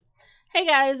Hey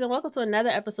guys, and welcome to another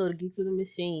episode of Geeks of the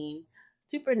Machine,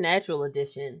 Supernatural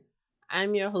Edition.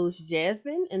 I'm your host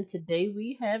Jasmine, and today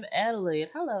we have Adelaide.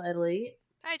 Hello, Adelaide,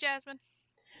 Hi, Jasmine.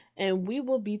 and we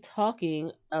will be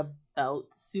talking about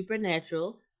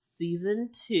Supernatural Season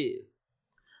 2.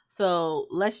 So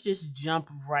let's just jump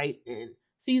right in.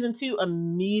 Season 2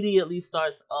 immediately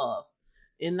starts off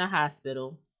in the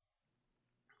hospital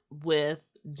with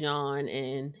John,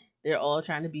 and they're all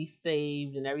trying to be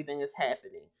saved, and everything is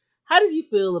happening. How did you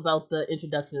feel about the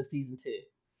introduction of Season 2?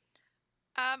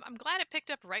 I'm glad it picked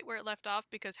up right where it left off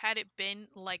because had it been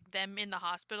like them in the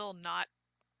hospital, not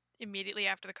immediately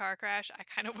after the car crash, I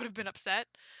kind of would have been upset.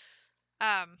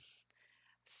 Um,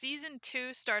 Season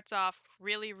 2 starts off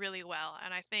really, really well,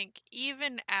 and I think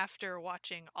even after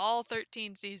watching all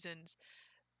 13 seasons,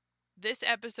 this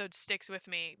episode sticks with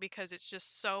me because it's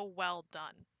just so well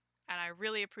done. And I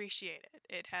really appreciate it.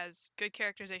 It has good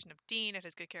characterization of Dean. It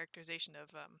has good characterization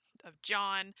of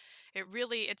John.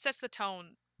 It sets the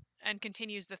tone and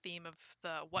continues the theme of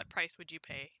the what price would you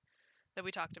pay that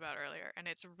we talked about earlier, and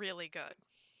it's really good.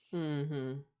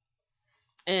 Hmm.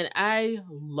 And I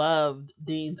loved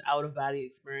Dean's out of body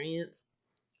experience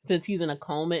since he's in a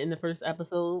coma in the first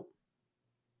episode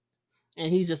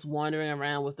and he's just wandering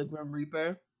around with the Grim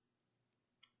Reaper.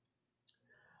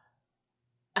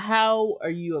 How are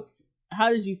you? How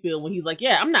did you feel when he's like,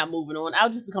 "Yeah, I'm not moving on. I'll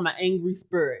just become an angry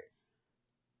spirit."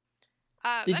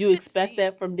 Did That you fits expect Dean.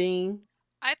 that from Dean?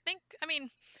 I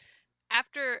mean,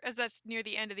 after as that's near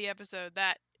the end of the episode,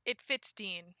 that it fits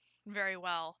Dean very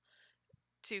well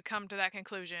to come to that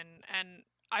conclusion, and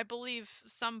I believe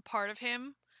some part of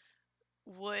him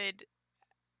would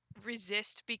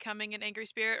resist becoming an angry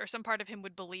spirit, or some part of him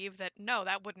would believe that no,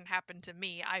 that wouldn't happen to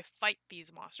me. I fight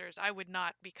these monsters. I would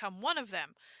not become one of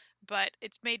them. But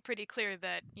it's made pretty clear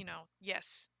that,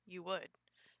 yes, you would.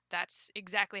 That's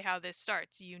exactly how this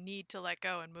starts. You need to let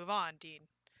go and move on, Dean.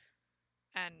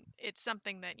 And it's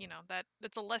something that,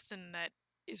 that's a lesson that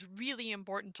is really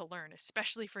important to learn,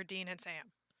 especially for Dean and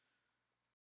Sam.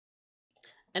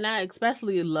 And I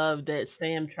especially love that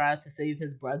Sam tries to save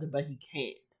his brother, but he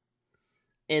can't.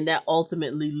 And that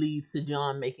ultimately leads to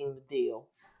John making the deal.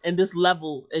 And this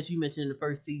level, as you mentioned in the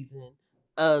first season,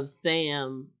 of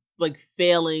Sam like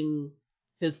failing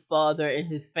his father and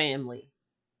his family,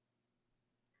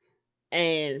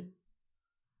 and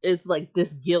it's like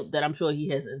this guilt that I'm sure he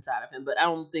has inside of him, but I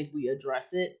don't think we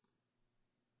address it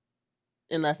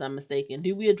unless I'm mistaken.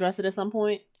 Do we address it at some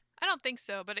point? I don't think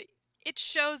so, but it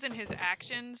shows in his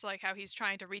actions, like how he's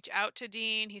trying to reach out to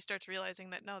Dean. He starts realizing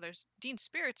that no, there's Dean's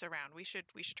spirits around. We should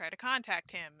try to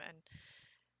contact him, and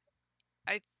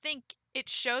I think it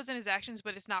shows in his actions,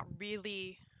 but it's not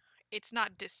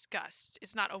discussed.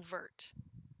 It's not overt.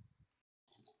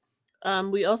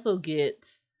 We also get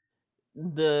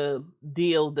the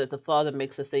deal that the father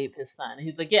makes to save his son.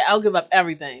 He's like, "Yeah, I'll give up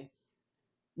everything.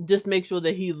 Just make sure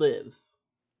that he lives."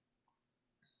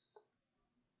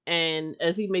 And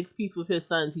as he makes peace with his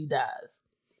sons, he dies.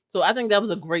 So I think that was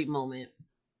a great moment.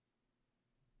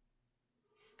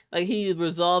 Like he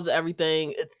resolves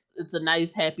everything. It's a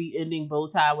nice happy ending, bow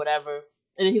tie, whatever.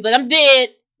 And then he's like, "I'm dead.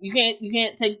 You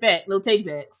can't take back. No take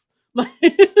backs."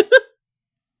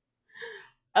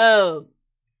 um,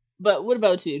 but what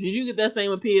about you? Did you get that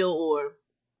same appeal or?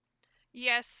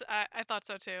 Yes, I thought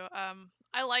so too.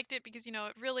 I liked it because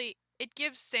it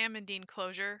gives Sam and Dean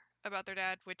closure about their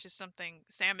dad, which is something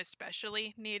Sam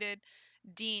especially needed.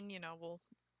 Dean, will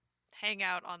hang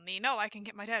out on the no, I can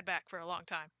get my dad back for a long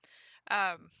time.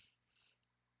 Um,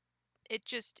 it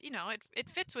just it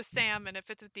fits with Sam and it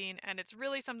fits with Dean, and it's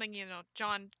really something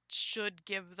John should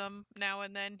give them now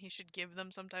and then. He should give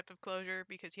them some type of closure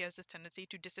because he has this tendency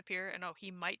to disappear and oh,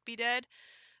 he might be dead,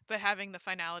 but having the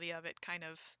finality of it kind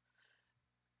of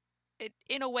it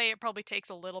in a way it probably takes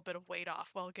a little bit of weight off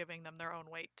while giving them their own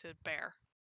weight to bear.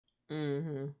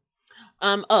 Mm-hmm.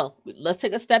 Oh, let's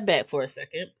take a step back for a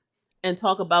second and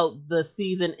talk about the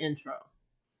season intro.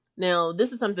 Now,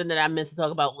 this is something that I meant to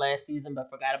talk about last season but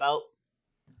forgot about.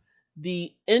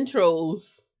 The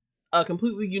intros are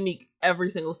completely unique every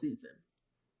single season.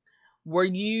 Were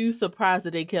you surprised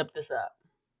that they kept this up?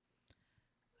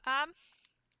 Um,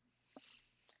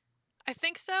 I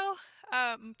think so.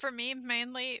 For me,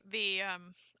 mainly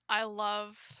I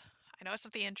love. I know it's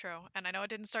not the intro, and I know it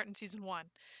didn't start in season one,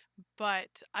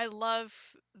 but I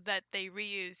love that they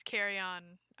reuse Carry On.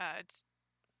 It's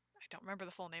I don't remember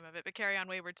the full name of it, but Carry On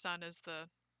Wayward Son is the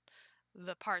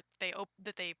part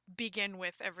that they begin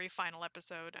with every final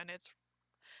episode, and it's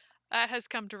that has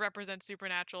come to represent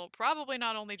Supernatural, probably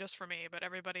not only just for me, but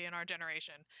everybody in our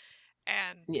generation.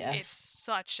 And Yes.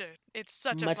 it's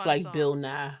such a Much fun like Bill song.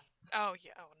 Nye. Oh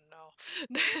yeah, oh no.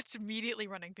 That's immediately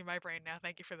running through my brain now.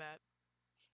 Thank you for that.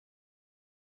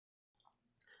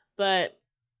 But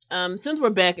since we're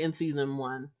back in season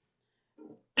one,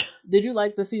 did you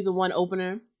like the season one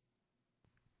opener?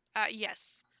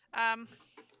 Yes. Um,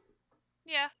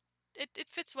 yeah. It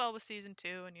fits well with season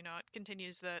two, and it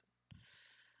continues that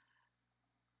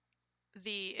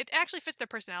it actually fits their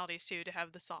personalities too to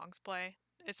have the songs play,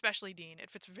 especially Dean. It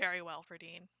fits very well for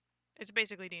Dean. It's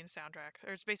basically Dean's soundtrack,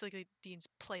 or it's basically Dean's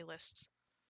playlists.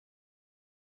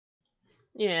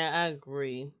 Yeah, I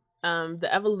agree. The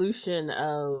evolution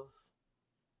of,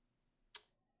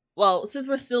 well, since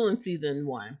we're still in season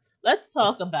one, let's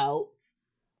talk about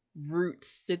Route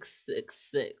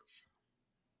 666.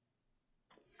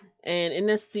 And in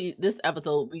this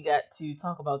episode, we got to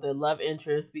talk about their love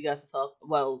interest. We got to talk,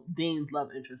 well, Dean's love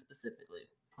interest specifically.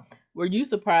 Were you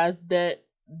surprised that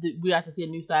we got to see a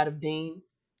new side of Dean?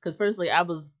 Because firstly,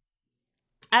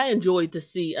 I enjoyed to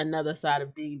see another side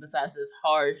of Dean besides this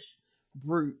harsh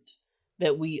brute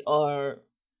that we are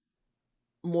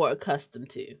more accustomed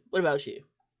to. What about you?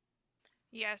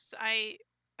 Yes, I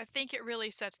think it really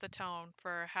sets the tone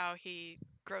for how he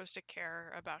grows to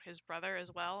care about his brother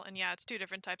as well. And yeah, it's two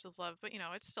different types of love, but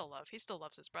it's still love. He still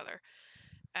loves his brother.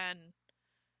 And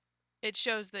it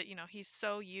shows that, he's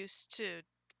so used to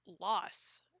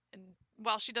loss. And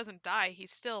while she doesn't die, he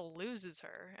still loses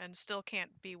her and still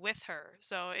can't be with her.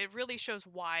 So it really shows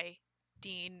why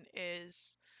Dean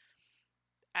is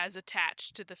as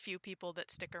attached to the few people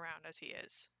that stick around as he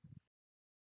is.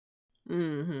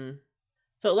 Hmm.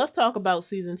 So let's talk about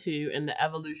season two and the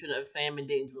evolution of Sam and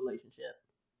Dean's relationship.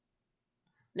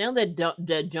 Now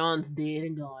that John's dead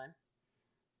and gone,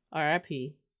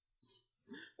 R.I.P.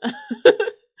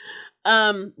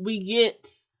 We get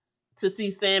to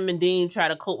see Sam and Dean try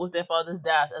to cope with their father's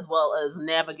death as well as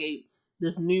navigate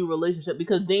this new relationship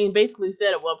because Dean basically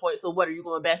said at one point, "So what, are you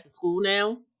going back to school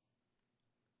now?"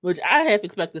 Which I half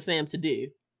expected Sam to do.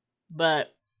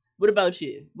 But what about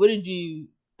you? What did you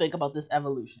think about this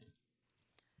evolution?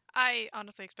 I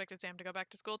honestly expected Sam to go back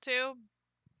to school too.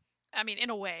 I mean, in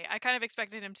a way, I kind of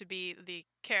expected him to be the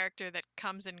character that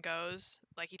comes and goes.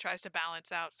 Like he tries to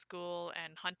balance out school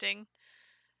and hunting.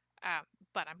 Um,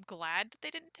 but I'm glad that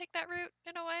they didn't take that route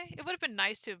in a way. It would have been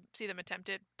nice to see them attempt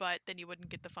it, but then you wouldn't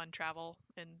get the fun travel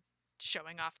and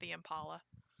showing off the Impala.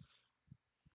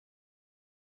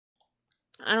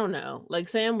 I don't know. Like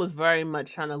Sam was very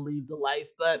much trying to leave the life,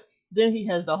 but then he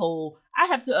has the whole I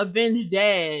have to avenge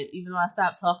dad, even though I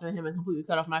stopped talking to him and completely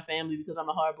cut off my family because I'm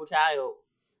a horrible child.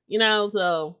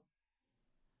 So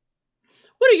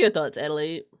what are your thoughts,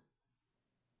 Adelaide?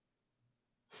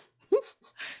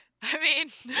 I mean,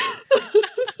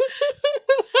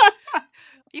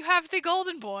 you have the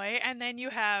golden boy, and then you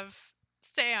have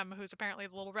Sam, who's apparently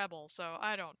the little rebel. So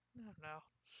I don't know.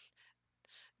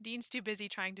 Dean's too busy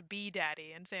trying to be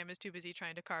daddy, and Sam is too busy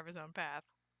trying to carve his own path.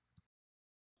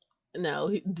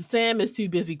 No, Sam is too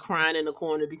busy crying in the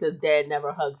corner because dad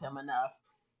never hugged him enough.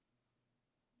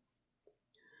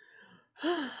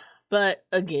 But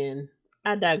again,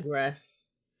 I digress.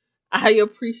 I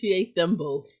appreciate them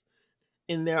both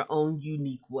in their own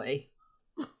unique way.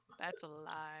 That's a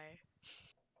lie.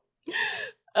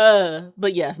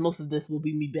 But yes, most of this will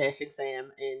be me bashing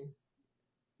Sam, and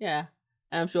yeah,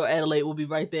 I'm sure Adelaide will be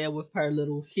right there with her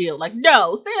little shield, like,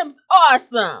 no, Sam's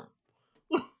awesome.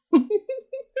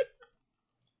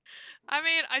 I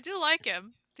mean, I do like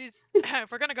him. He's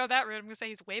if we're gonna go that route, I'm gonna say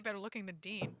he's way better looking than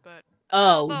Dean, but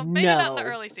Oh although maybe not in the no,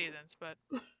 early seasons, but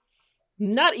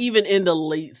not even in the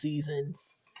late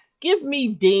seasons. Give me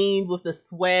Dean with the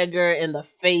swagger and the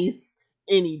face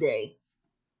any day.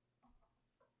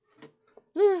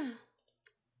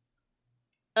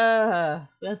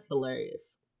 That's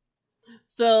hilarious.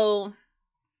 So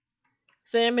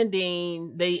Sam and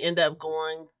Dean, they end up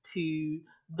going to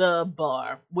the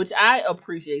bar, which I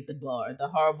appreciate the bar, the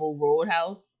Horrible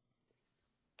Roadhouse.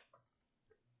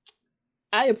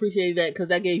 I appreciate that because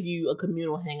that gave you a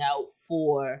communal hangout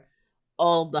for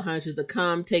all of the hunters to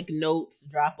come, take notes,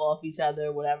 drop off each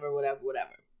other, whatever, whatever,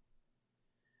 whatever.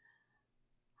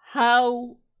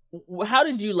 How how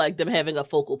did you like them having a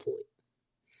focal point?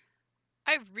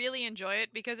 I really enjoy it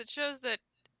because it shows that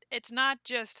it's not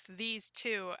just these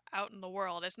two out in the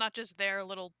world. It's not just their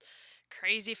little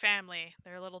crazy family,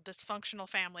 their little dysfunctional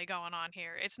family going on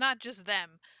here. It's not just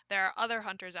them. There are other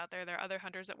hunters out there. There are other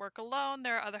hunters that work alone.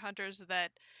 There are other hunters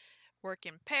that work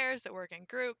in pairs, that work in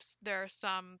groups. There are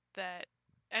some that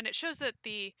and it shows that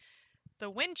the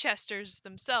Winchesters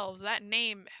themselves, that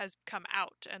name has come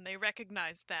out and they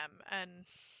recognize them and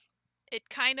it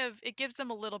gives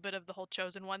them a little bit of the whole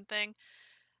chosen one thing.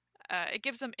 It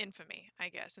gives them infamy, I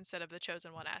guess, instead of the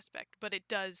chosen one aspect. But it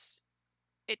does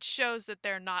it shows that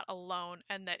they're not alone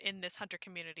and that in this hunter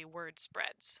community word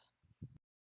spreads.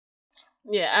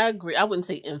 Yeah, I agree. I wouldn't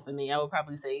say infamy. I would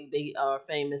probably say they are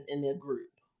famous in their group.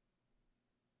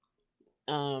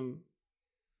 Um,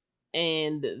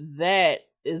 and that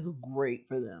is great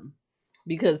for them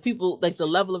because people like the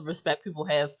level of respect people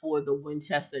have for the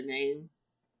Winchester name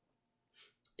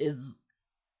is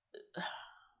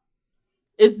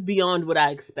it's beyond what I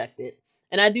expected.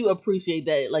 And I do appreciate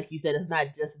that, like you said, it's not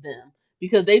just them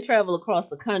because they travel across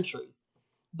the country.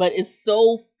 But it's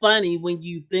so funny when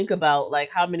you think about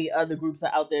like how many other groups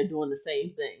are out there doing the same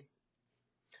thing.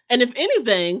 And if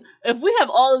anything, if we have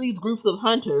all of these groups of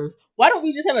hunters, why don't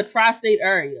we just have a tri-state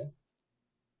area?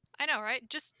 I know, right?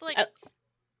 Just like Uh,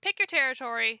 pick your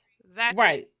territory. That's it.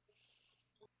 right.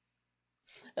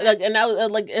 That Like, and I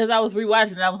was like, as I was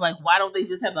rewatching it, I was like, why don't they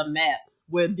just have a map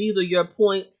where these are your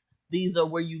points, these are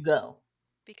where you go?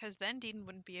 because then Dean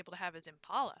wouldn't be able to have his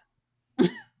Impala. Well,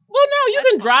 no, you That's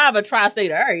can fun. drive a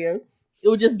tri-state area. It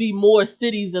would just be more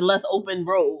cities and less open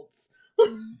roads.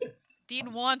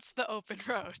 Dean wants the open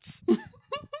roads.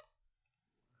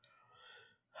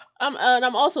 And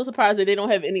I'm also surprised that they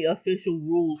don't have any official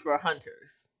rules for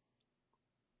hunters.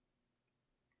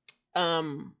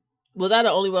 Um, was I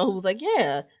the only one who was like,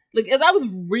 yeah? Like as I was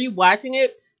rewatching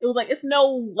it, it was like it's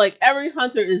no like every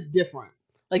hunter is different.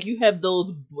 Like you have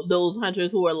those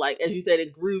hunters who are like, as you said,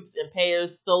 in groups and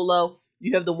pairs, solo.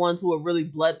 You have the ones who are really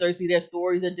bloodthirsty. Their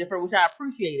stories are different, which I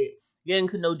appreciated. Getting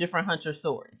to know different hunter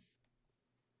stories.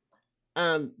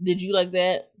 Did you like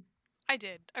that? I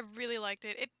did. I really liked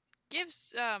it. It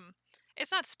gives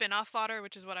it's not spin-off fodder,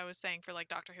 which is what I was saying for like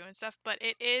Doctor Who and stuff, but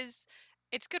it's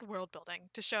good world building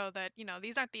to show that,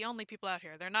 these aren't the only people out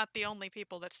here. They're not the only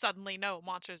people that suddenly know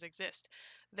monsters exist.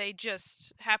 They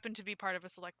just happen to be part of a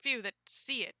select few that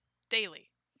see it daily.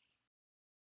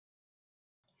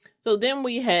 So then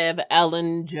we have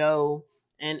Ellen, Joe,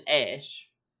 and Ash,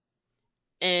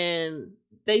 and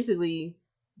basically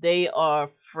they are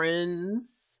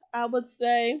friends. I would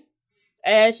say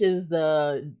Ash is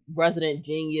the resident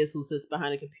genius who sits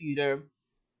behind a computer,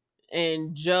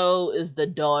 and Joe is the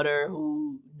daughter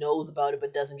who knows about it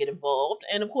but doesn't get involved.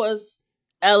 And of course,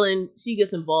 Ellen, she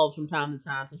gets involved from time to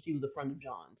time since she was a friend of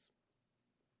John's.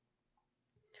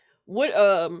 What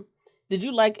did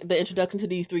you like the introduction to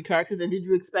these three characters, and did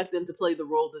you expect them to play the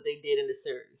role that they did in the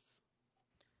series?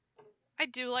 I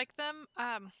do like them.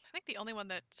 I think the only one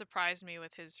that surprised me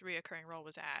with his reoccurring role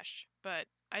was Ash, but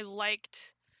I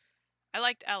liked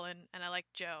Ellen and I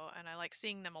liked Joe and I like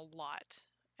seeing them a lot.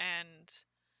 And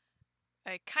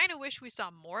I kind of wish we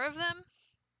saw more of them,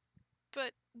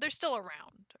 but they're still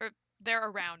around, or they're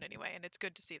around anyway, and it's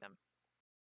good to see them.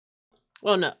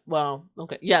 Well, no, well,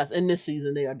 okay, yes, in this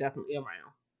season they are definitely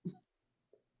around.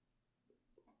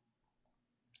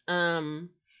 Um,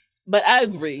 but I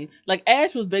agree. Like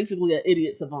Ash was basically an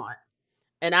idiot savant,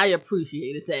 and I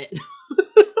appreciated that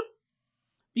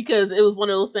because it was one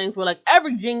of those things where like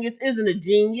every genius isn't a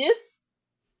genius,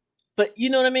 but you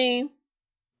know what I mean.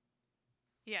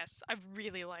 Yes, I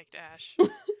really liked Ash.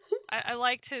 I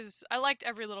liked I liked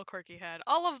every little quirk he had.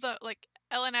 All of the, like,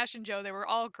 Ellen, Ash, and Joe, they were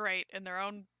all great in their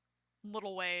own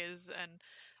little ways, and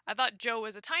I thought Joe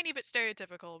was a tiny bit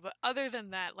stereotypical, but other than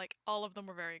that, like, all of them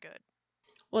were very good.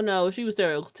 Well, no, if she was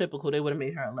stereotypical, they would have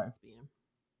made her a lesbian.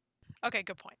 Okay,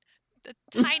 good point. A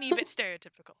tiny bit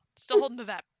stereotypical. Still holding to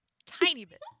that. Tiny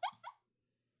bit.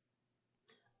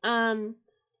 um,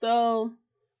 so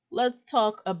let's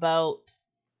talk about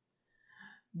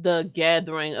the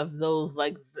gathering of those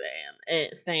like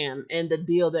Sam and the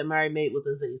deal that Mary made with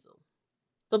Azazel.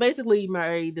 So basically,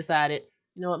 Mary decided,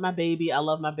 you know what, my baby, I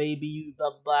love my baby, you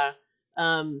blah blah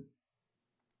blah.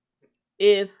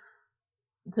 If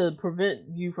to prevent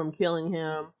you from killing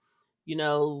him,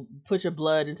 put your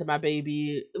blood into my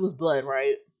baby. It was blood,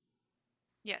 right?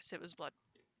 Yes, it was blood.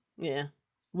 Yeah.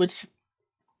 Which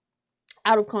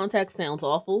out of context sounds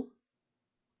awful,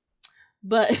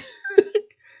 but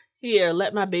here,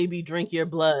 let my baby drink your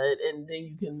blood, and then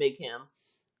you can make him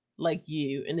like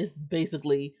you. And it's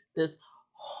basically this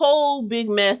whole big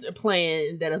master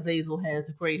plan that Azazel has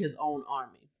to create his own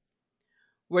army.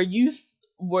 Were you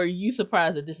were you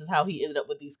surprised that this is how he ended up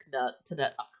with these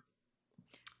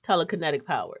telekinetic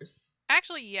powers?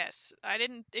 Actually, yes. I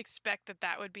didn't expect that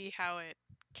that would be how it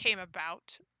came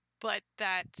about, but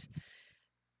that,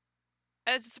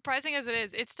 as surprising as it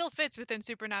is, it still fits within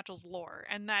Supernatural's lore,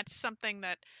 and that's something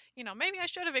that, maybe I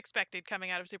should have expected coming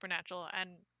out of Supernatural,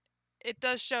 and it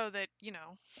does show that,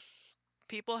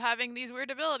 people having these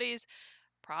weird abilities,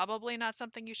 probably not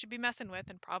something you should be messing with,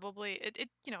 and probably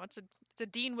it's a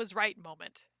Dean was right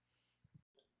moment.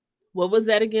 What was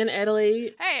that again,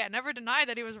 Adelaide? Hey, I never denied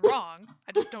that he was wrong.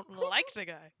 I just don't like the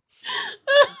guy.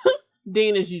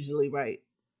 Dean is usually right.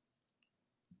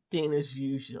 Dean is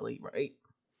usually right.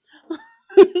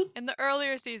 In the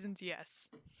earlier seasons,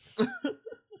 yes.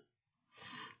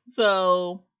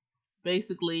 So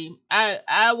basically,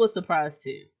 I was surprised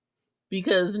too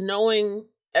because knowing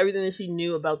everything that she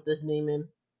knew about this demon,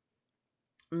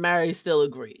 Mary still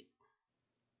agreed.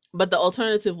 But the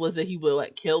alternative was that he would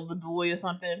like kill the boy or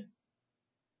something.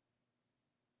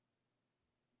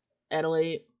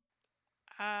 Adelaide.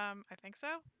 I think so.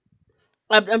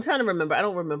 I'm trying to remember. I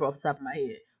don't remember off the top of my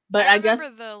head. But I I guess.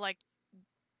 remember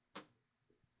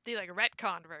the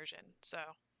retcon version, so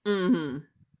Hmm.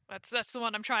 that's the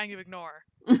one I'm trying to ignore.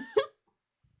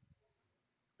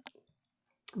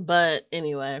 But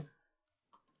anyway,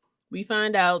 we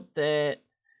find out that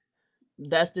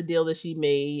that's the deal that she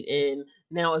made, and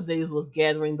now Azazel was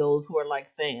gathering those who are like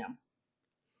Sam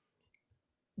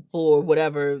for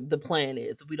whatever the plan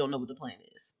is. We don't know what the plan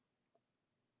is.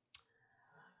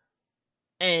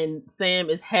 And Sam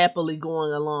is happily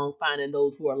going along finding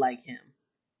those who are like him.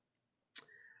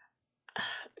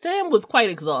 Sam was quite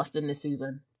exhausting this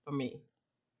season for me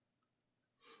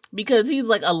because he's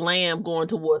like a lamb going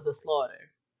towards the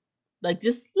slaughter, like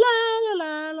just la la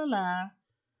la la la.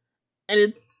 And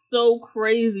it's so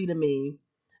crazy to me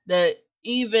that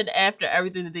even after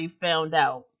everything that they found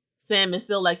out, Sam is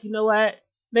still like, you know what?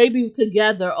 Maybe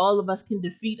together all of us can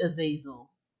defeat Azazel.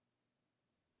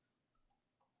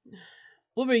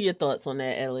 What were your thoughts on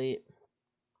that, Elliot?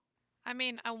 I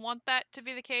mean, I want that to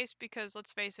be the case because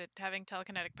let's face it, having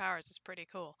telekinetic powers is pretty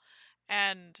cool.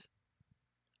 And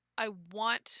I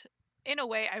want in a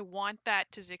way I want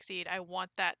that to succeed. I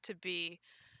want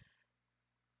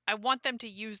them to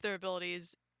use their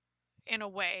abilities in a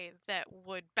way that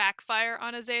would backfire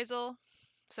on Azazel.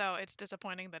 So it's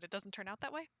disappointing that it doesn't turn out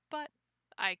that way, but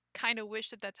I kind of wish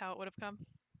that that's how it would have come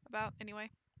about anyway.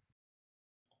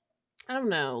 I don't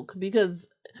know because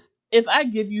if I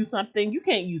give you something, you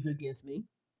can't use it against me.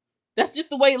 That's just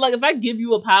the way. Like if I give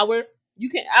you a power, you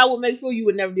can. I will make sure you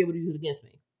would never be able to use it against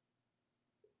me.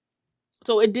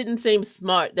 So it didn't seem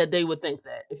smart that they would think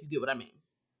that. If you get what I mean.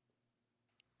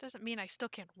 Doesn't mean I still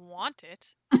can't want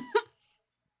it.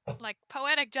 Like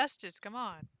poetic justice, come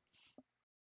on.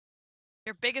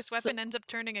 Your biggest So, weapon ends up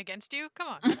turning against you? Come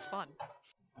on, that's fun.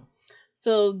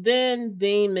 so then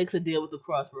Dean makes a deal with the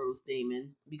Crossroads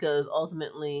Demon because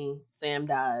ultimately Sam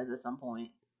dies at some point.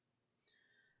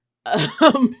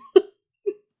 Um,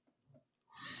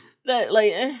 that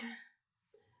like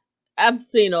I've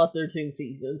seen all 13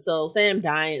 seasons, so Sam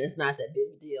dying is not that big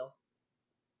a deal.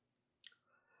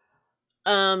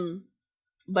 Um,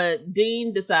 but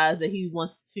Dean decides that he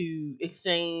wants to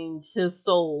exchange his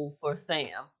soul for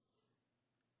Sam.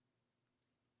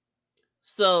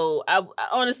 So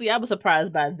honestly I was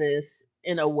surprised by this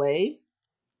in a way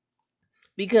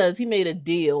because he made a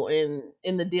deal and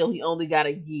in the deal he only got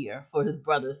a year for his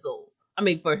brother's soul. I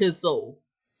mean for his soul.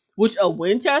 Which a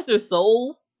Winchester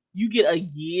soul you get a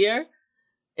year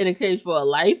in exchange for a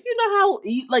life. You know how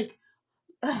like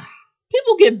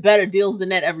people get better deals than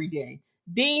that every day.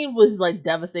 Dean was like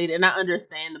devastated, and I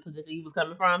understand the position he was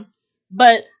coming from,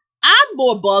 but I'm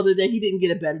more bothered that he didn't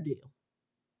get a better deal.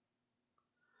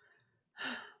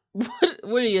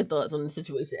 What are your thoughts on the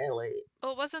situation, Adelaide?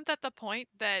 Well, wasn't that the point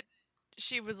that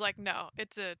she was like, no,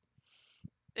 it's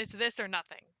this or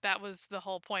nothing. That was the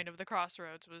whole point of the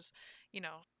crossroads was, you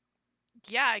know,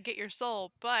 yeah, I get your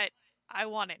soul, but I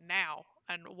want it now.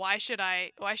 And why should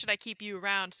I keep you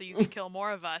around so you can kill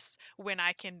more of us when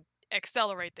I can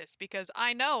accelerate this because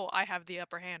I know I have the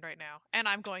upper hand right now and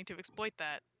I'm going to exploit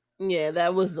that. Yeah,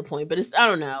 that was the point, but it's I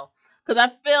don't know because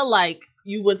I feel like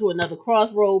you went to another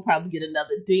crossroad, probably get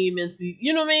another demon. See,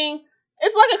 you know what I mean?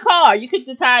 It's like a car. You kick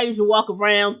the tires, you walk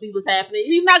around, see what's happening.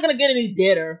 He's not gonna get any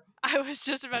deader. I was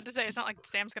just about to say it's not like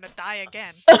Sam's going to die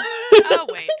again. Oh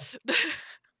wait.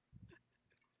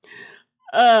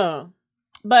 uh,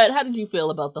 but how did you feel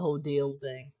about the whole deal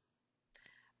thing?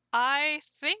 I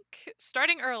think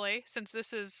starting early, since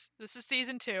this is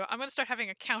season 2, I'm gonna start having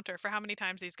a counter for how many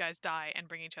times these guys die and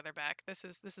bring each other back. This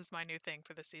is my new thing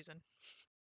for this season.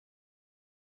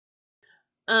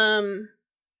 Um,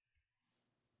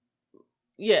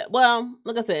 yeah, well,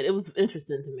 like I said, it was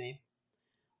interesting to me.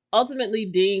 Ultimately,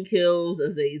 Dean kills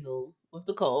Azazel with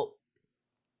the Colt,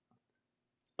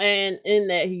 and in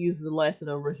that he uses the last of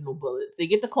the original bullets. So you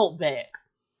get the Colt back.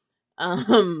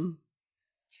 Um,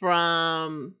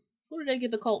 from who did they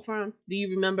get the Colt from? Do you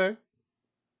remember,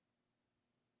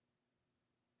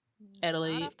 Not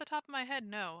Adelaide? off the top of my head,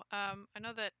 no. I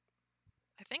know that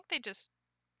I think they just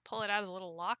pull it out of the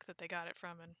little lock that they got it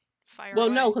from, and Fire Well,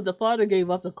 no, away. because the father gave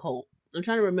up the cult. I'm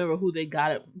trying to remember who they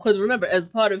got it. Because remember, as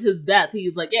part of his death,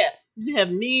 he's like, "Yeah, you have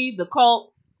me, the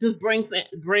cult. Just bring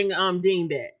Dean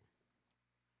back."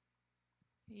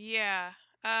 Yeah.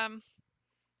 Um.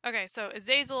 Okay, so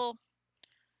Azazel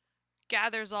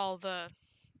gathers all the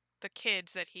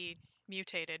kids that he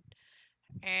mutated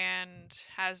and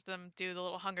has them do the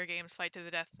little Hunger Games fight to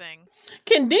the death thing.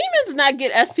 Can demons not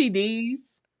get STDs?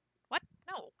 What?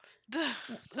 No.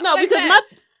 That's not No, what I because my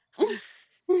said.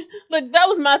 like that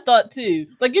was my thought too.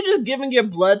 Like you're just giving your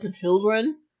blood to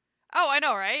children. Oh, I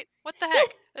know, right? What the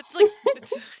heck? It's like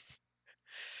it's.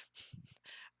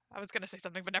 I was gonna say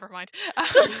something, but never mind.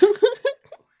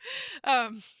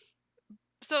 Um,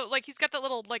 so like he's got that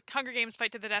little like Hunger Games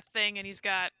fight to the death thing, and he's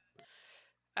got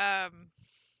um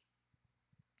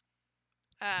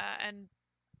and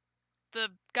the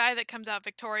guy that comes out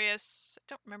victorious. I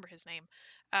don't remember his name.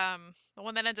 The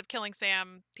one that ends up killing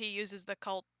Sam. He uses the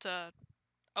cult to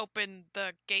open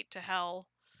the gate to hell.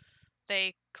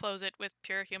 They close it with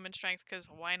pure human strength because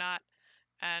why not?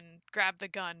 And grab the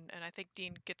gun, and I think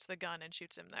Dean gets the gun and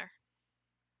shoots him there.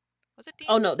 Was it Dean?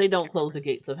 Oh no, they I don't can't close remember. the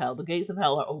gates of hell. The gates of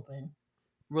hell are open,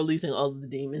 releasing all of the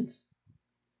demons.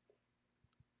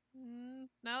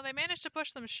 No, they managed to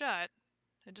push them shut.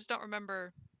 I just don't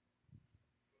remember.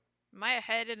 Am I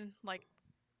ahead in like?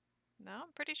 No,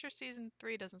 I'm pretty sure season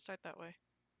 3 doesn't start that way.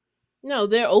 No,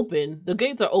 they're open. The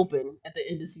gates are open at the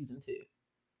end of season 2.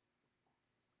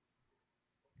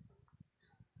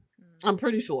 Hmm. I'm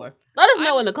pretty sure. Let us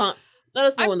know I'm in the Let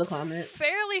us know I'm in the comments.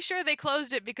 fairly sure they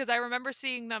closed it because I remember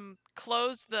seeing them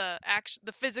close the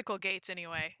physical gates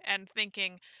anyway, and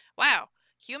thinking, "Wow,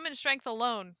 human strength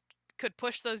alone could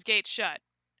push those gates shut,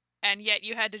 and yet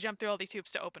you had to jump through all these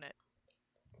hoops to open it."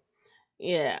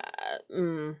 Yeah.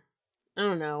 I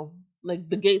don't know. Like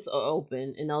the gates are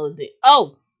open and all of the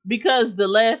because the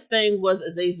last thing was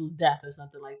Azazel's death or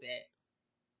something like that,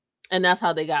 and that's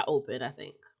how they got open. I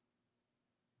think,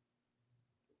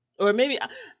 or maybe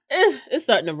it's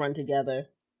starting to run together.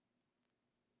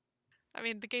 I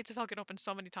mean, the gates of hell can open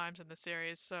so many times in this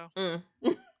series, so Mm.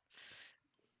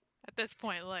 at this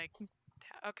point, like,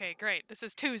 okay, great. This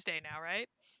is Tuesday now, right?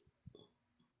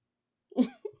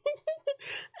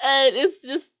 And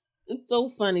it's so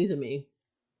funny to me.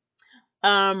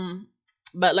 Um,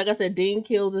 but like I said, Dean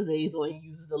kills Azazel and he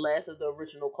uses the last of the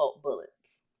original cult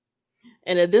bullets.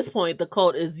 And at this point, the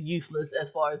cult is useless as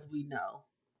far as we know.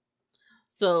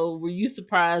 So, were you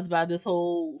surprised by this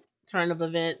whole turn of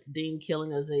events, Dean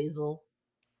killing Azazel?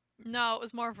 No, it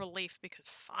was more of relief because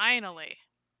finally,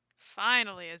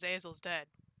 Azazel's dead.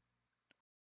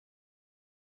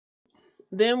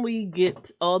 Then we get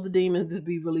all the demons to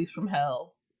be released from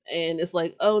hell. And it's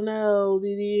like, oh no,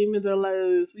 the demons are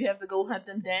loose. We have to go hunt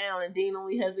them down. And Dean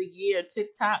only has a year.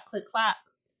 Tick tock, click clock.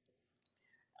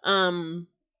 Um,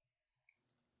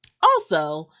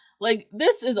 Also, like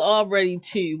this is already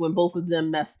two when both of them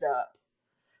messed up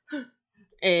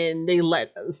and they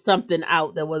let something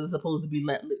out that wasn't supposed to be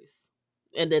let loose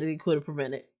and that they could have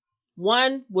prevented.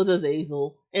 One was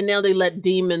Azazel, and now they let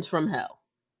demons from hell.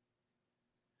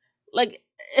 Like,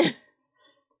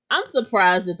 I'm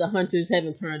surprised that the hunters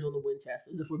haven't turned on the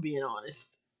Winchesters, if we're being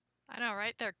honest. I know,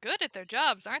 right? They're good at their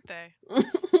jobs, aren't they?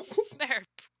 They're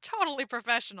totally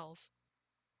professionals.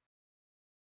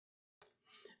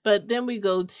 But then we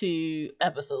go to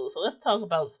episodes. So let's talk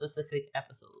about specific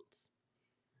episodes.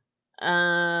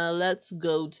 Let's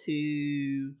go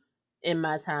to In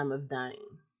My Time of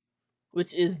Dying,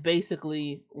 which is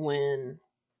basically when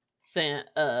Sam,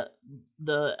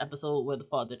 the episode where the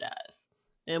father dies,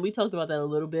 and we talked about that a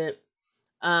little bit.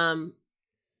 Um,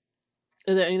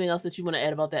 is there anything else that you want to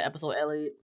add about that episode,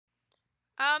 Elliot?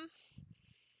 Um,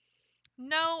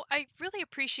 no, I really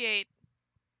appreciate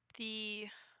the.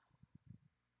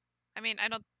 I mean, I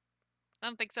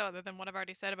don't think so, other than what I've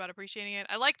already said about appreciating it.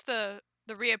 I liked the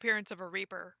reappearance of a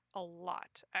Reaper a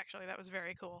lot. Actually, that was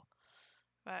very cool.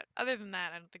 But other than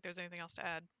that, I don't think there's anything else to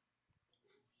add.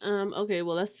 Okay,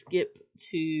 well let's skip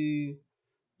to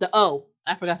the. Oh,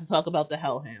 I forgot to talk about the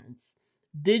Hellhounds.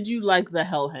 Did you like the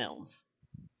Hellhounds?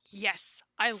 Yes,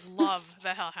 I love the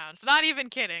Hellhounds. Not even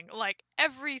kidding. Like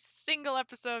every single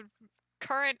episode,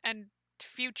 current and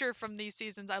future from these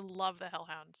seasons, I love the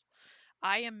Hellhounds.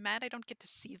 I am mad I don't get to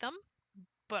see them,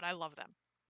 but I love them.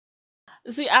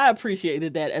 See, I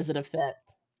appreciated that as an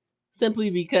effect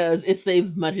simply because it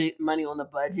saves money on the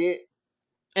budget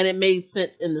and it made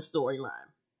sense in the storyline.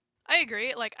 I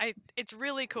agree. Like it's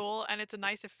really cool and it's a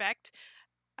nice effect.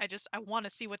 I want to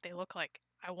see what they look like.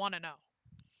 I want to know.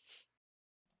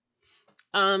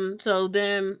 So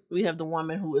then we have the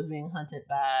woman who is being hunted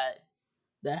by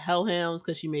the Hellhounds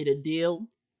because she made a deal.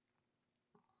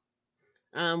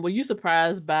 Were you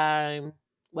surprised by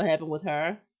what happened with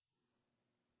her,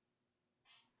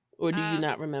 or do you Uh,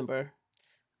 not remember?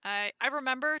 I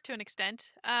remember to an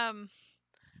extent.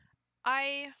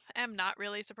 I am not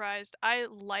really surprised. I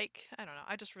don't know.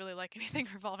 I just really like anything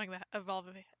revolving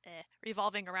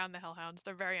around the Hellhounds.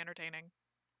 They're very entertaining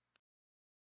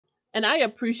And I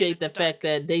appreciate the and fact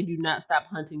dark. that they do not stop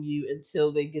hunting you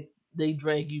until they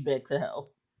drag you back to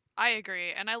hell. I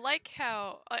agree, and I like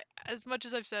how, as much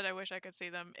as I've said I wish I could see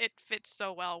them, it fits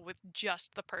so well with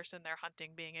just the person they're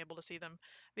hunting being able to see them.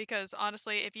 Because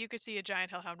honestly, if you could see a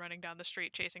giant hellhound running down the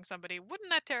street chasing somebody, wouldn't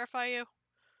that terrify you?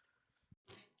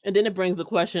 And then it brings the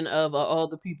question of, are all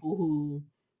the people who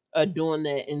are doing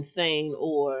that insane,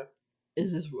 or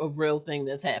is this a real thing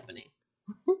that's happening?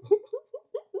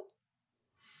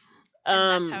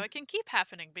 And that's how um, it can keep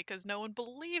happening because no one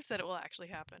believes that it will actually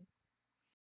happen.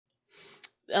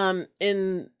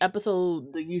 in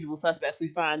episode The Usual Suspects, we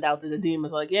find out that the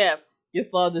demon's like, yeah, your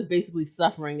father's basically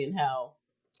suffering in hell.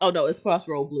 Oh no, it's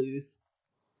Crossroad Blues.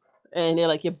 And they're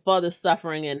like, your father's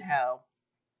suffering in hell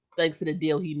thanks to the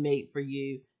deal he made for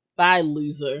you. Bye,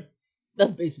 loser.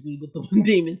 That's basically what the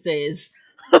demon says.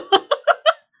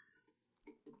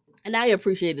 And I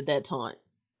appreciated that taunt.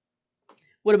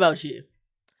 What about you?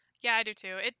 Yeah, I do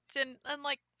too. It's and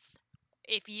like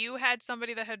if you had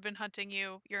somebody that had been hunting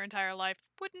you your entire life,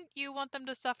 wouldn't you want them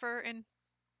to suffer and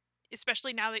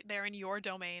especially now that they're in your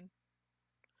domain?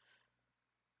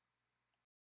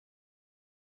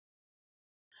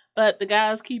 But the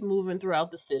guys keep moving throughout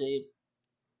the city.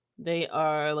 They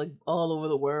are like all over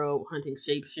the world hunting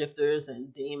shapeshifters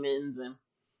and demons and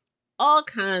all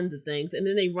kinds of things. And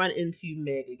then they run into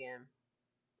Meg again,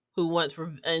 who wants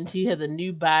and she has a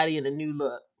new body and a new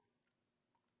look.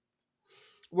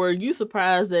 Were you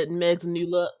surprised at Meg's new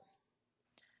look?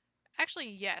 Actually,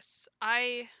 yes.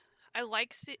 I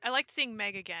liked seeing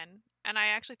Meg again, and I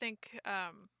actually think I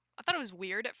thought it was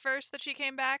weird at first that she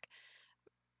came back,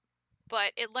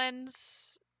 but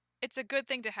it's a good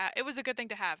thing to have. It was a good thing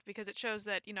to have because it shows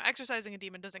that, exorcising a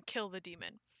demon doesn't kill the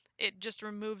demon. It just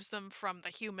removes them from the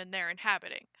human they're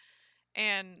inhabiting.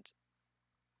 And,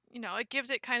 it gives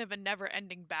it kind of a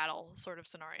never-ending battle sort of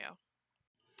scenario.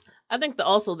 I think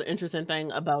also the interesting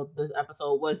thing about this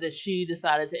episode was that she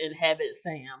decided to inhabit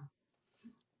Sam,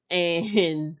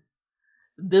 and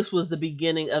this was the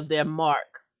beginning of their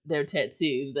mark, their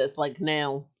tattoo that's like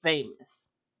now famous.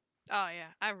 Oh yeah,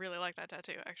 I really like that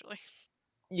tattoo actually.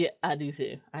 Yeah, I do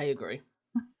too. I agree.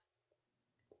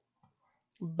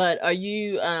 But were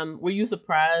you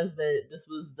surprised that this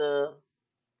was the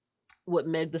what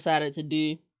Meg decided to do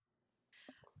in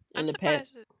I'm the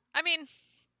past? surprised. I mean,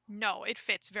 no, it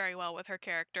fits very well with her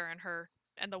character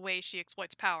and the way she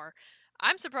exploits power.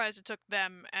 I'm surprised it took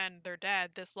them and their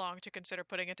dad this long to consider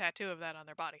putting a tattoo of that on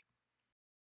their body.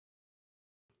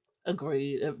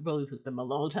 Agreed. It really took them a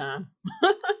long time.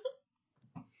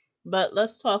 But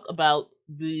let's talk about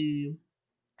the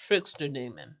trickster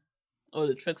demon or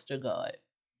the trickster god.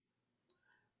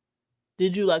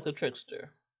 Did you like the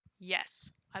trickster?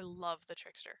 Yes, I love the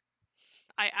trickster.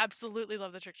 I absolutely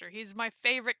love the trickster. He's my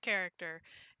favorite character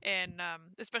in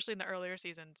especially in the earlier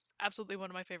seasons. Absolutely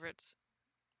one of my favorites.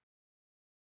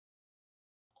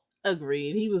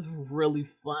 Agreed. He was really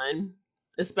fun,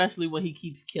 especially when he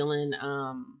keeps killing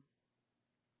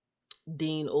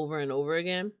Dean over and over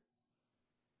again.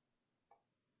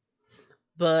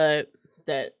 But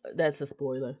that's a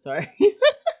spoiler. Sorry.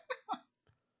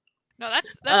 No,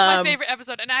 that's my um, favorite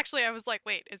episode. And actually I was like,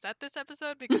 "Wait, is that this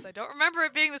episode?" Because I don't remember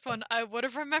it being this one. I would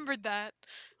have remembered that.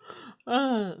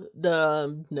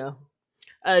 the no.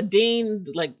 Dean,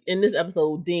 like in this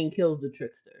episode, Dean kills the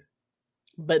trickster,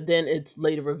 but then it's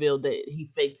later revealed that he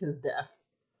faked his death.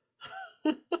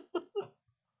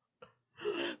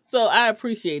 So I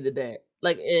appreciated that.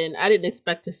 Like, and I didn't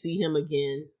expect to see him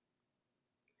again.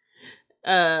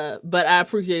 But I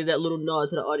appreciated that little nod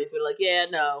to the audience. We're like, yeah,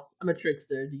 no, I'm a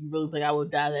trickster. Do you really think I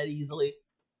would die that easily?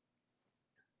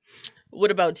 What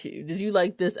about you? Did you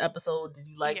like this episode? Did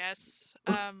you like? Yes.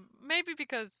 Maybe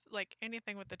because like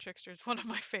anything with the trickster is one of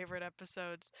my favorite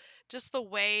episodes. Just the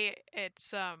way it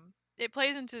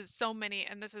plays into so many,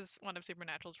 and this is one of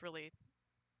Supernatural's really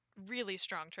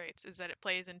strong traits, is that it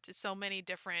plays into so many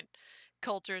different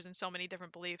cultures and so many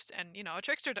different beliefs. And a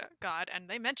trickster god, and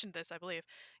they mentioned this, I believe.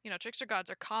 Trickster gods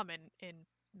are common in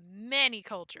many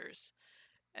cultures.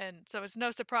 And so it's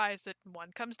no surprise that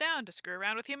one comes down to screw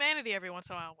around with humanity every once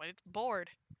in a while when it's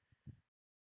bored.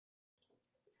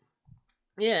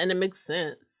 Yeah, and it makes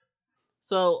sense.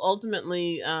 So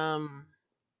ultimately, no,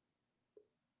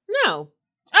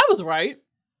 I was right.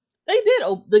 They did.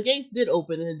 The gates did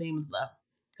open, and the demons left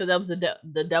because that was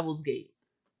the devil's gate.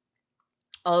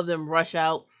 All of them rush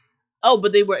out. Oh,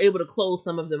 but they were able to close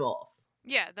some of them off.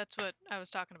 Yeah, that's what I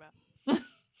was talking about.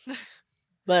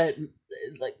 But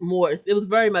like more, it was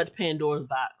very much Pandora's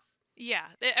box. Yeah,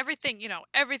 everything,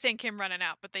 everything came running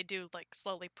out, but they do like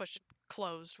slowly push it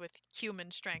closed with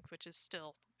human strength, which is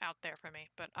still out there for me.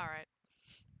 But all right.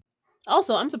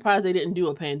 Also, I'm surprised they didn't do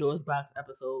a Pandora's box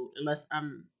episode. Unless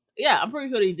yeah, I'm pretty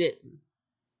sure they didn't.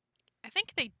 I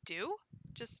think they do,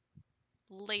 just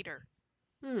later.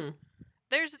 Hmm.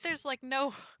 There's like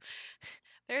no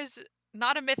there's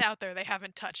not a myth out there they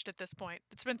haven't touched at this point.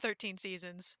 It's been 13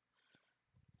 seasons.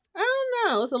 I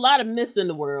don't know. It's a lot of myths in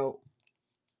the world.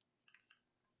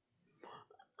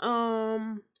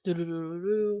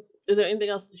 Is there anything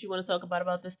else that you want to talk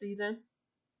about this season?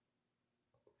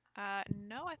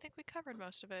 No, I think we covered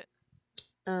most of it.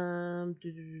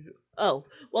 Oh,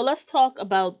 well, let's talk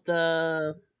about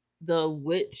the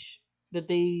witch that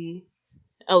they.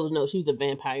 Oh no, she was a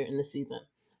vampire in this season.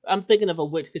 I'm thinking of a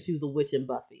witch because she was the witch in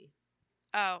Buffy.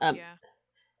 Oh, Um, yeah.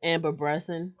 Amber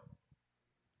Benson.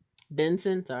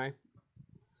 Sorry.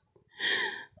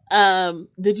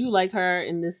 Did you like her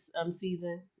in this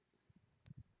season?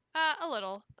 A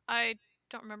little. I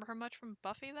don't remember her much from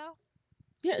Buffy though.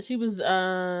 Yeah, she was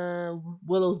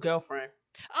Willow's girlfriend.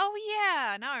 Oh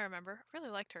yeah, now I remember. I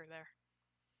really liked her there.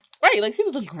 Right, like she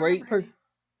was a Can't remember great her person.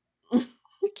 name.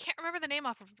 I can't remember the name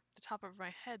off of the top of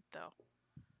my head though.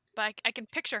 But I can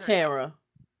picture her now. Tara.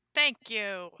 Thank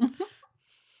you.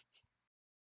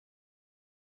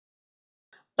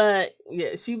 But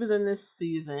yeah, she was in this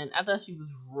season. I thought she was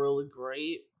really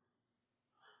great.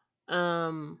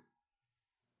 Um,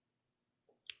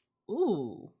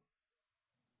 ooh,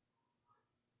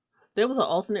 there was an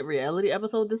alternate reality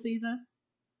episode this season.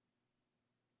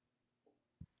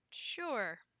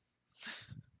 Sure.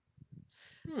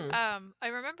 Hmm. I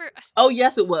remember. Oh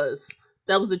yes, it was.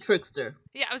 That was the trickster,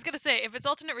 Yeah, I was gonna say if it's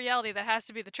alternate reality, that has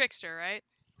to be the trickster, right?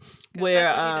 Because where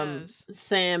that's what he does.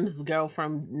 Sam's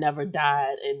girlfriend never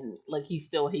died, and like he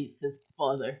still hates his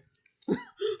father,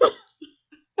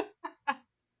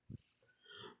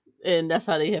 and that's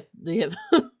how they have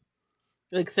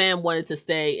like Sam wanted to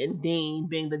stay, and Dean,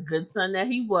 being the good son that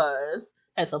he was,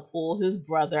 had to pull his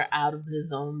brother out of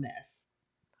his own mess.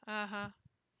 Uh huh.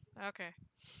 Okay.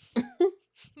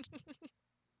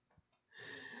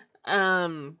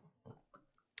 Um,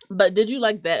 but did you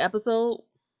like that episode?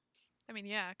 I mean,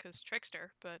 yeah, because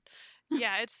trickster, but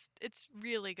yeah, it's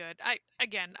really good.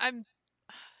 I'm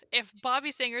if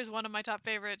Bobby Singer is one of my top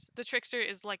favorites, the trickster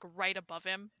is like right above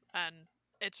him, and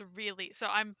it's really so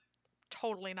I'm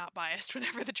totally not biased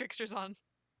whenever the trickster's on.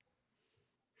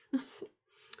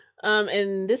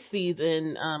 In this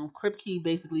season, Kripke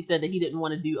basically said that he didn't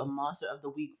want to do a Monster of the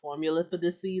Week formula for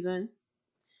this season,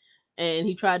 and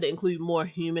he tried to include more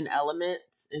human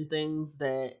elements and things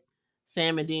that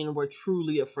Sam and Dean were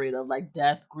truly afraid of, like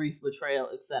death, grief, betrayal,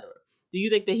 etc. Do you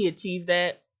think that he achieved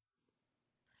that?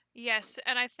 Yes,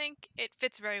 and I think it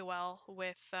fits very well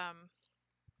with oh,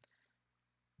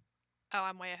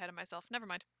 I'm way ahead of myself. Never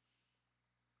mind.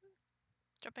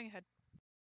 Jumping ahead.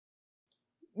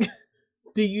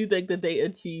 Do you think that they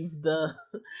achieved the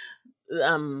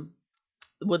um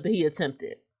what he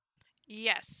attempted?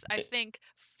 Yes, I think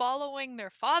following their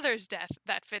father's death,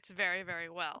 that fits very, very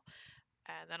well.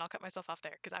 And then I'll cut myself off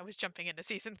there because I was jumping into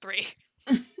season 3.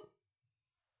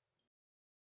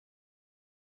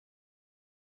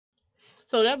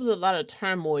 So that was a lot of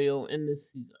turmoil in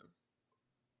this season.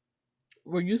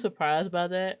 Were you surprised by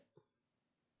that?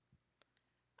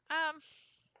 um,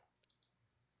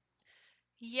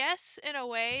 yes, in a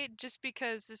way, just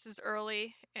because this is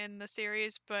early in the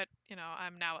series, but,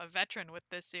 I'm now a veteran with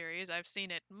this series. I've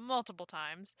seen it multiple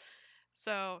times.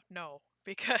 So, no,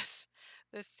 because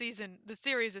the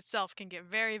series itself can get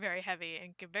very, very heavy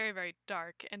and get very, very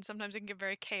dark, and sometimes it can get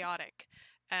very chaotic.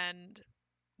 And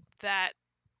that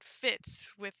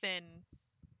fits within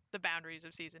the boundaries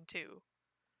of season 2.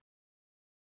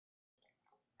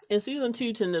 And season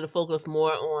two tended to focus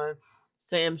more on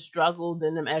Sam's struggle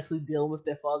than them actually dealing with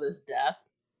their father's death.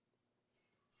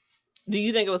 Do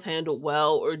you think it was handled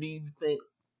well, or do you think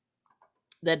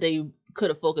that they could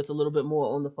have focused a little bit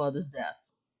more on the father's death?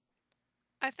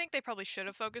 I think they probably should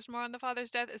have focused more on the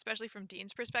father's death, especially from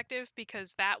Dean's perspective,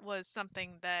 because that was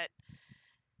something that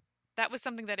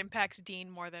impacts Dean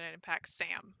more than it impacts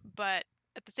Sam. But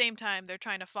at the same time, they're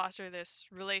trying to foster this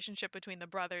relationship between the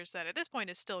brothers that at this point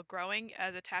is still growing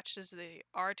as attached as they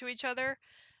are to each other.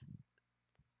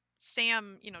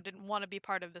 Sam, didn't want to be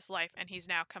part of this life, and he's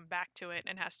now come back to it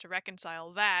and has to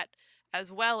reconcile that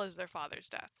as well as their father's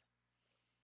death.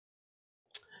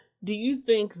 Do you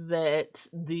think that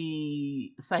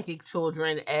the psychic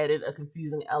children added a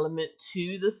confusing element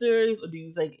to the series, or do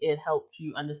you think it helped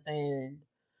you understand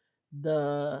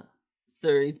the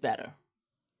series better?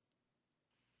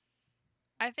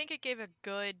 I think it gave a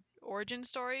good origin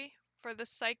story for the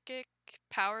psychic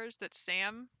powers that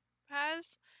Sam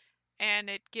has, and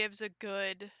it gives a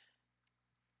good,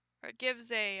 or it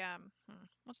gives a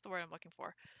what's the word I'm looking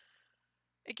for?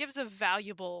 It gives a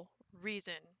valuable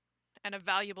reason and a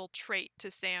valuable trait to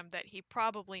Sam that he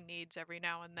probably needs every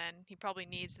now and then. He probably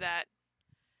needs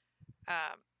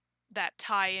um, that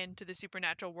tie into the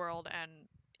supernatural world, and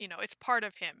it's part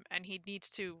of him, and he needs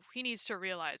to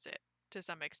realize it to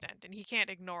some extent, and he can't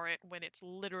ignore it when it's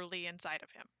literally inside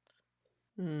of him.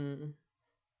 Hmm.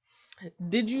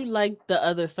 Did you like the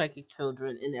other psychic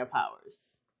children in their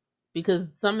powers? Because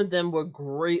some of them were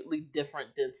greatly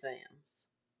different than Sam's.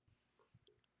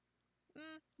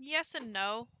 Yes and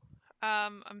no.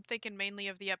 I'm thinking mainly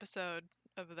of the episode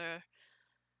of the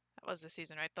that was the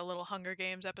season, right? The little Hunger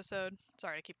Games episode.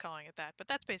 Sorry to keep calling it that, but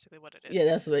that's basically what it Yeah, is.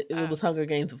 that's what it Um, was. Hunger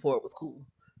Games before it was cool.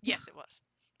 yes, it was.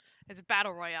 It's a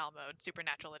battle royale mode,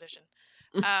 Supernatural Edition.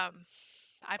 Um,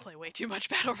 I play way too much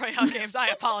battle royale games. I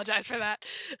apologize for that.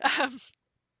 Um,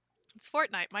 it's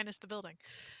Fortnite minus the building.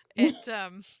 It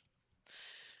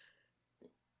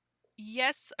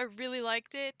Yes, I really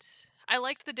liked it. I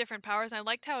liked the different powers. I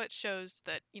liked how it shows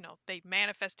that, they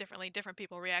manifest differently. Different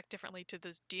people react differently to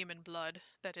this demon blood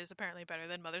that is apparently better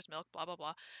than mother's milk, blah, blah,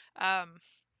 blah. Um,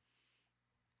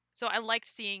 so I liked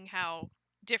seeing how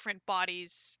different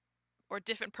bodies or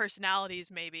different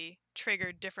personalities maybe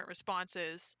triggered different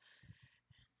responses.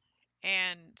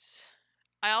 And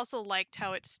I also liked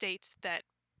how it states that,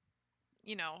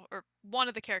 or one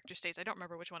of the characters states, I don't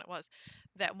remember which one it was,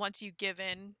 that once you give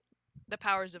in, the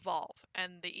powers evolve,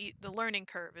 and the learning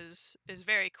curve is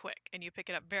very quick, and you pick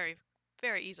it up very,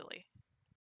 very easily.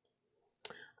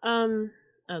 Um,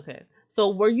 okay.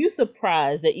 So were you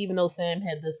surprised that even though Sam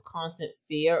had this constant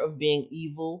fear of being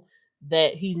evil,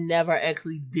 that he never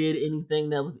actually did anything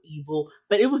that was evil,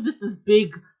 but it was just this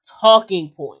big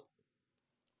talking point?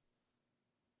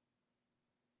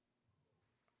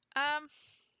 Um,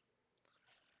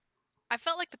 I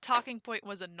felt like the talking point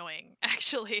was annoying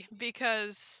actually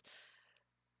because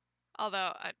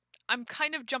although I'm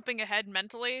kind of jumping ahead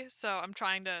mentally, so I'm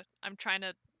trying to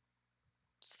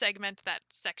segment that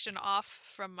section off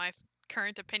from my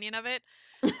current opinion of it,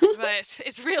 but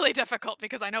it's really difficult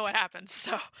because I know what happens.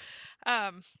 So,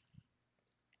 um,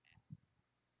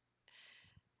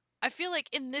 I feel like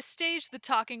in this stage,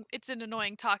 it's an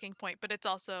annoying talking point, but it's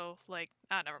also like,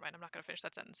 never mind, I'm not going to finish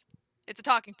that sentence. It's a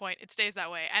talking point, it stays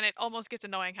that way, and it almost gets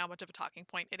annoying how much of a talking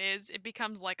point it is. It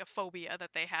becomes like a phobia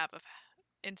that they have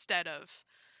instead of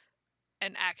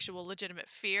an actual legitimate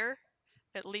fear,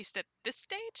 at least at this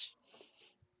stage.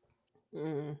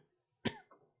 Mm.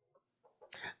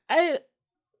 I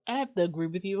I have to agree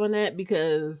with you on that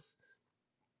because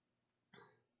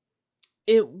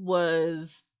it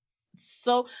was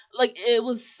it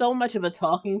was so much of a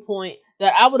talking point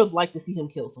that I would have liked to see him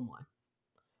kill someone.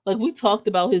 Like we talked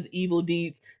about his evil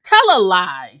deeds. Tell a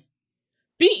lie.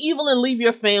 Be evil and leave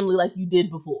your family like you did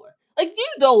before. Like do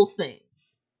those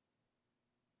things.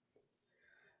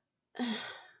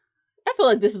 I feel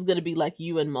like this is gonna be like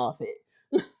you and Moffat.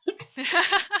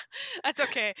 That's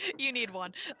okay. You need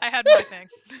one. I had my thing.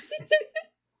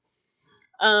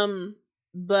 um,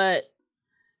 but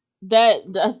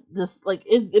that's just like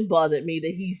it bothered me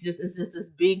that it's just this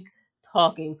big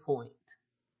talking point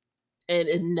and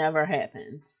it never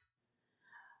happens.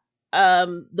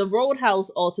 The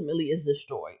Roadhouse ultimately is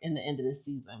destroyed in the end of the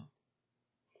season.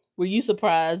 Were you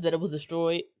surprised that it was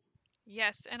destroyed?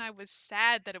 Yes, and I was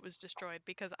sad that it was destroyed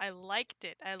because I liked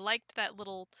it. I liked that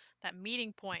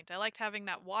meeting point. I liked having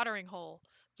that watering hole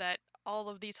that all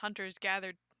of these hunters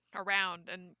gathered around,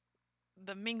 and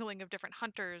the mingling of different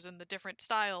hunters and the different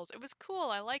styles. It was cool.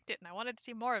 I liked it and I wanted to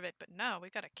see more of it, but no, we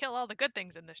got to kill all the good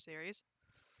things in this series.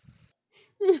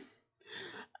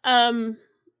 um,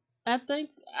 I think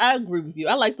I agree with you.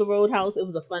 I like the Roadhouse. It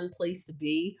was a fun place to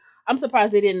be. I'm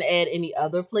surprised they didn't add any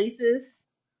other places.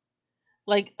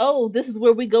 Like, oh, this is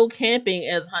where we go camping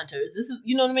as hunters. This is,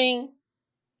 you know what I mean?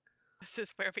 This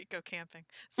is where we go camping.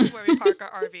 This is where we park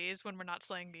our RVs when we're not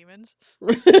slaying demons.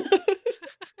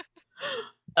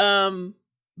 um,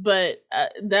 but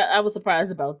that I was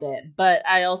surprised about that. But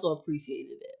I also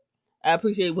appreciated it. I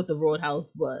appreciate what the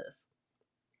Roadhouse was.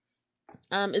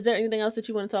 Is there anything else that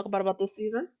you want to talk about this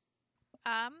season?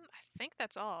 I think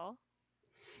that's all.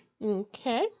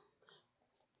 Okay.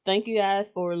 Thank you guys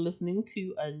for listening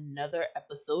to another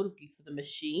episode of Geeks of the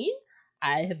Machine.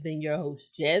 I have been your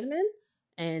host, Jasmine.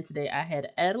 And today I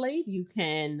had Adelaide. You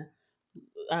can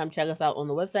check us out on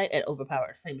the website at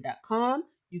overpowerentertainment.com.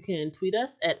 You can tweet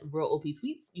us at Real OP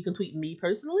Tweets. You can tweet me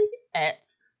personally at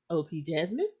OP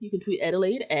Jasmine. You can tweet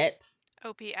Adelaide at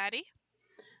OP Addy.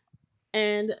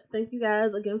 And thank you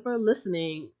guys again for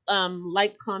listening.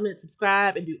 Like, comment,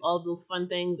 subscribe, and do all those fun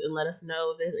things, and let us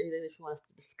know if there's anything that you want us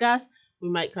to discuss. We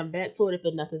might come back to it if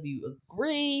enough of you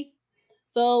agree.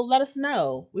 So let us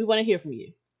know. We want to hear from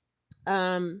you.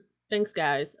 Thanks,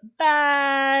 guys.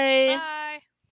 Bye. Bye.